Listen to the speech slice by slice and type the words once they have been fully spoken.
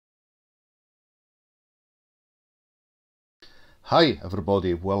Hi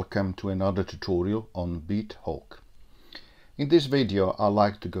everybody, welcome to another tutorial on BeatHawk. In this video I'd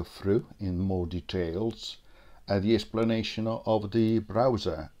like to go through in more details the explanation of the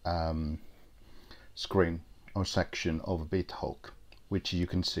browser screen or section of BeatHawk, which you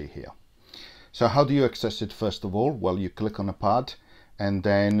can see here. So how do you access it? First of all, well, you click on a pad and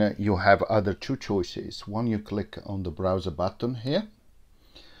then you have other two choices. One, you click on the browser button here,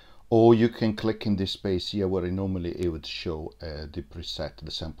 or you can click in this space here where normally it would show the preset,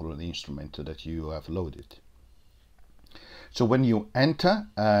 the sample of the instrument that you have loaded. So when you enter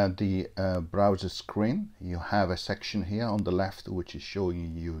the browser screen, you have a section here on the left which is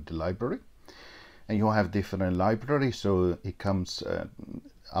showing you the library, and you have different libraries. So it comes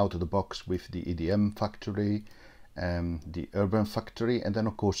out of the box with the EDM factory, the urban factory, and then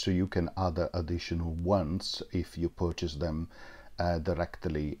of course so you can add additional ones if you purchase them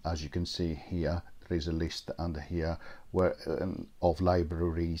directly. As you can see here, there is a list under here where of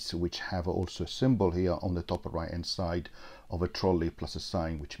libraries which have also a symbol here on the top right hand side of a trolley plus a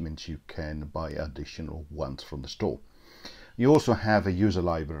sign, which means you can buy additional ones from the store. You also have a user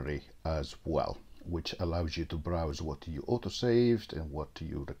library as well, which allows you to browse what you auto-saved and what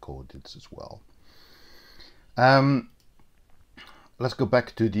you recorded as well. Let's go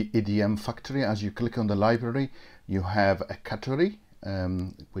back to the EDM factory. As you click on the library, you have a category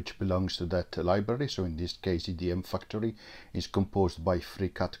which belongs to that library. So in this case, EDM factory is composed by three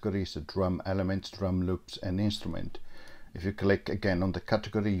categories: drum elements, drum loops, and instrument. If you click again on the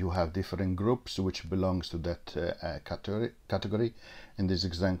category, you have different groups which belongs to that category. In this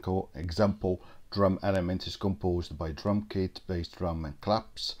example, drum element is composed by drum kit, bass drum, and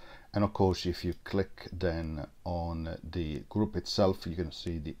claps. And of course, if you click then on the group itself, you can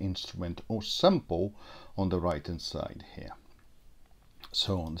see the instrument or sample on the right hand side here.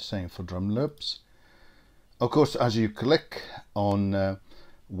 So the same for drum loops. Of course, as you click on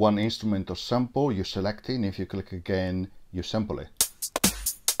one instrument or sample, you select it, and if you click again, you sample it.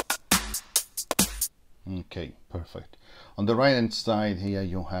 Okay, perfect. On the right hand side here,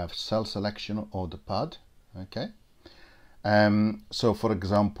 you have cell selection or the pad. Okay. So for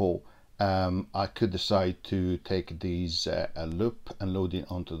example, I could decide to take these a loop and load it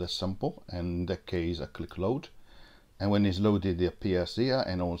onto the sample, and in that case I click load, and when it's loaded it appears here,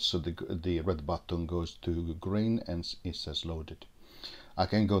 and also the red button goes to green and it says loaded. I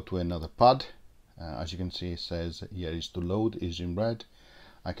can go to another pad. As you can see, it says here is to load, is in red.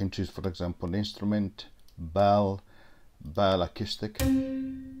 I can choose, for example, instrument, bell acoustic,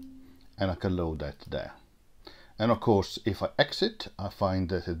 and I can load that there. And of course, if I exit, I find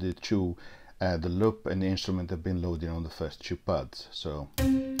that the loop and the instrument have been loaded on the first two pads. So,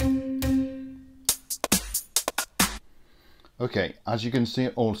 okay, as you can see,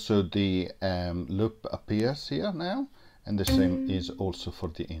 also the loop appears here now, and the same is also for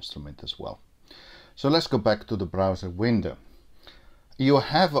the instrument as well. So let's go back to the browser window. You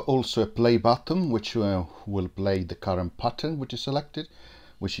have also a play button, which will play the current pattern which is selected,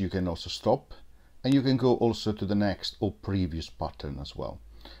 which you can also stop. And you can go also to the next or previous button as well.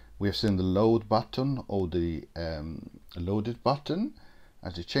 We have seen the load button or the loaded button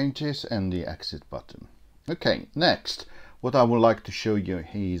as it changes, and the exit button. Okay, next, what I would like to show you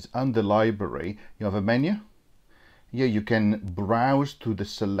is under library, you have a menu. Here you can browse to the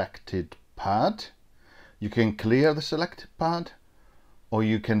selected pad. You can clear the selected pad, or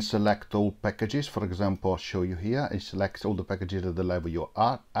you can select all packages. For example, I'll show you here. It selects all the packages at the level you're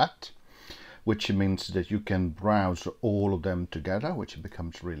at, which means that you can browse all of them together, which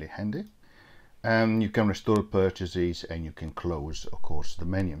becomes really handy. And you can restore purchases, and you can close, of course, the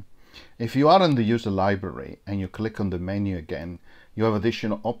menu. If you are in the user library and you click on the menu again, you have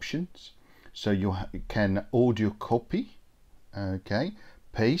additional options. So you can audio copy, okay,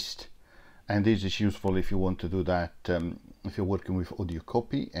 paste, and this is useful if you want to do that if you're working with audio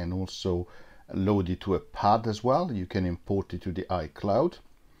copy, and also load it to a pad as well. You can import it to the iCloud.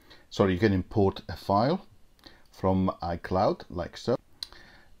 Sorry, you can import a file from iCloud like so,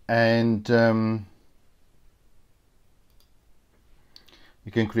 and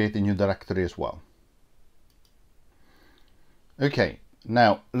you can create a new directory as well. Okay,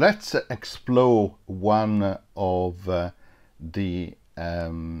 now let's explore one of the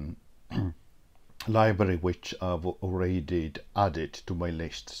library which I've already added to my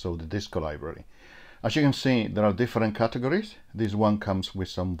list, so the disco library. As you can see, there are different categories. This one comes with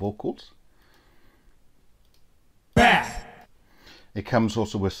some vocals. Bath. It comes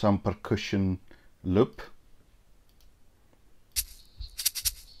also with some percussion loop.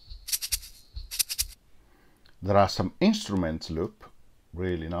 There are some instruments loop,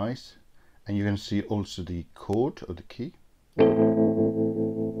 really nice. And you can see also the chord or the key.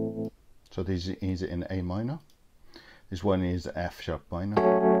 So this is in A minor. This one is F sharp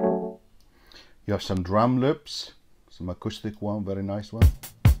minor. You have some drum loops, some acoustic one, very nice one.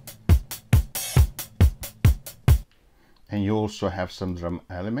 And you also have some drum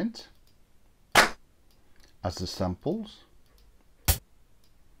element as the samples,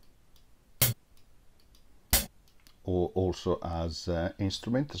 or also as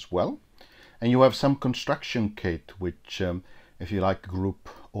instrument as well. And you have some construction kit, which if you like, group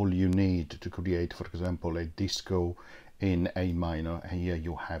all you need to create, for example, a disco in A minor, and here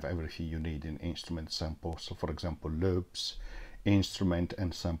you have everything you need in instrument samples. So for example, loops, instrument,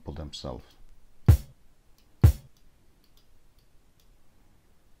 and sample themselves.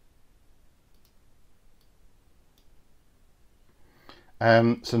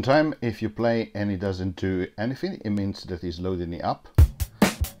 Sometimes if you play and it doesn't do anything, it means that it's loading it up.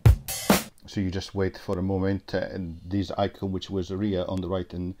 So you just wait for a moment, and this icon, which was here on the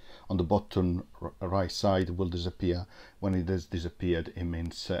right and on the bottom right side, will disappear. When it has disappeared, it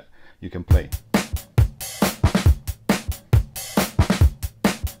means you can play.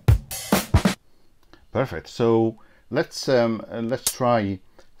 Perfect. So let's try,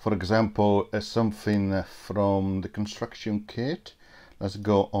 for example, something from the construction kit. Let's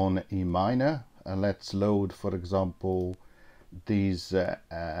go on E minor and let's load, for example, these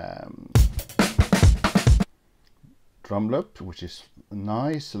drum loop, which is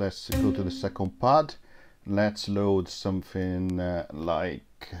nice. Let's go to the second pad. Let's load something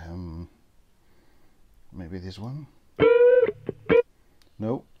like maybe this one.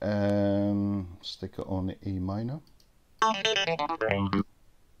 No, stick it on E minor.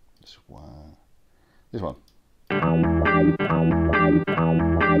 This one. This one.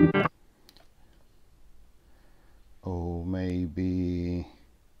 Or maybe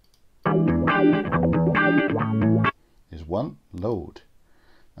this one. Load.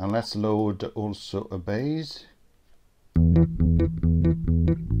 And let's load also a bass.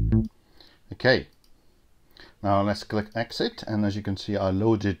 Okay. Now let's click exit, and as you can see, I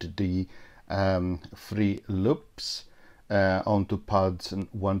loaded the 3 loops onto pads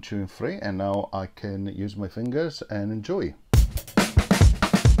 1, 2, and 3, and now I can use my fingers and enjoy.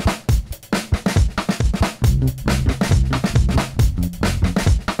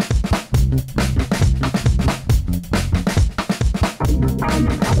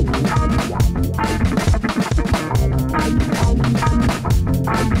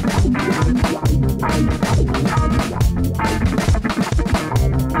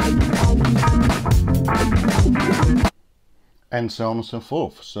 And so on and so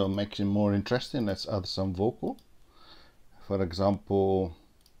forth. So makes it more interesting. Let's add some vocal. For example,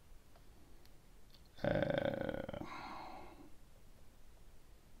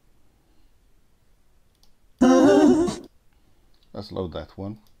 let's load that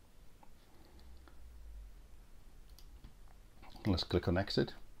one. Let's click on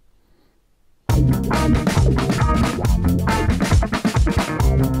exit.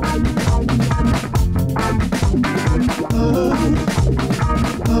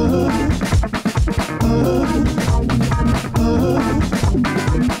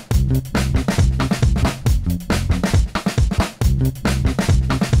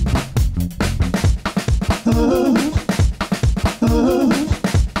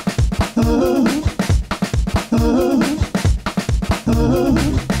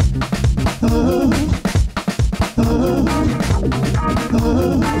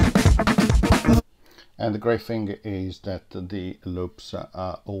 And the great thing is that the loops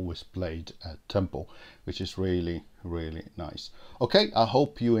are always played at tempo, which is really, really nice. Okay, I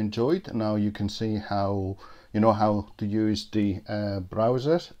hope you enjoyed. Now you can see how how to use the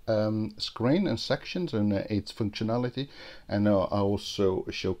browser screen and sections and its functionality. And I also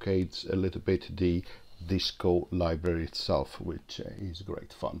showcase a little bit the disco library itself, which is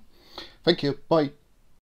great fun. Thank you. Bye.